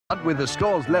But with the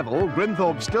scores level,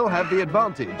 Grimthorpe still have the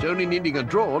advantage, only needing a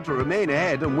draw to remain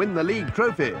ahead and win the league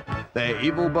trophy. Their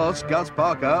evil boss, Gus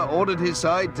Parker, ordered his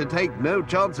side to take no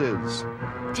chances.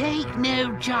 Take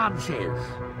no chances.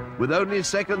 With only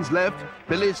seconds left,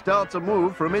 Billy starts a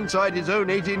move from inside his own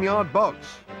 18-yard box.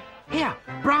 Here,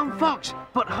 Brown Fox,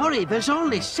 but hurry, there's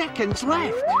only seconds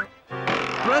left.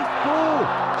 Breast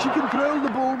ball! She can throw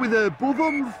the ball with her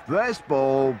bosom. Breast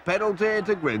ball, penalty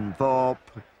to Grimthorpe.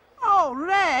 Oh,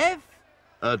 Rev!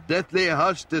 A deathly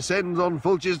hush descends on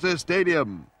Fulchester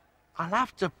Stadium. I'll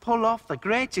have to pull off the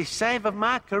greatest save of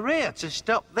my career to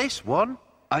stop this one.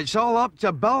 It's all up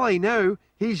to Billy now.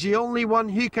 He's the only one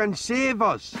who can save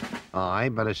us. Aye,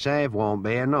 but a save won't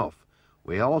be enough.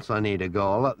 We also need a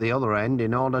goal at the other end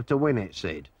in order to win it,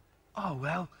 Sid. Oh,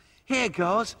 well, here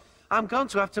goes. I'm going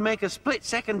to have to make a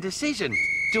split-second decision.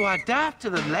 Do I dive to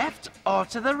the left or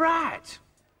to the right?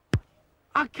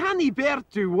 I can't bear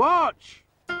to watch.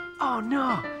 Oh,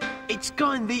 no. It's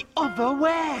going the other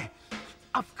way.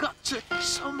 I've got to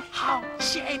somehow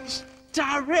change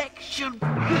direction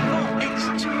before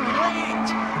it's too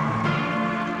late.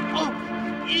 Oh,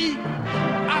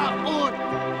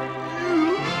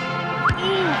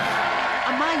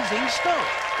 amazing stuff.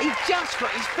 He just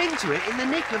got his fin to it in the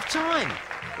nick of time.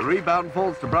 The rebound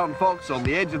falls to Brown Fox on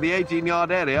the edge of the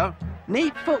 18-yard area.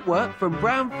 Neat footwork from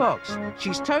Brown Fox.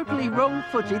 She's totally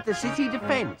wrong-footed the City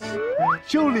defence.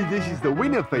 Surely this is the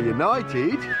winner for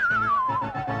United.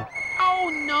 Oh,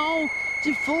 no.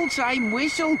 The full-time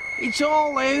whistle. It's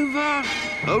all over.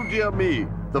 Oh, dear me.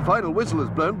 The final whistle is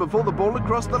blown before the ball had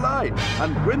crossed the line.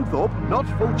 And Grimthorpe, not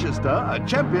Fulchester, are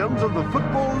champions of the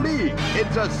Football League.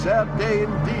 It's a sad day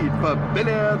indeed for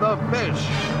Billy the Fish.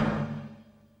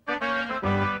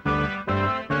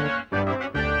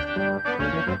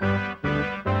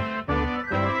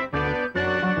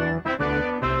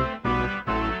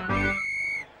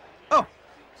 Oh,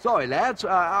 sorry, lads.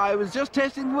 I was just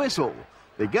testing the whistle.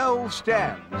 The goal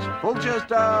stands.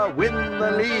 Fulchester win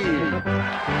the league.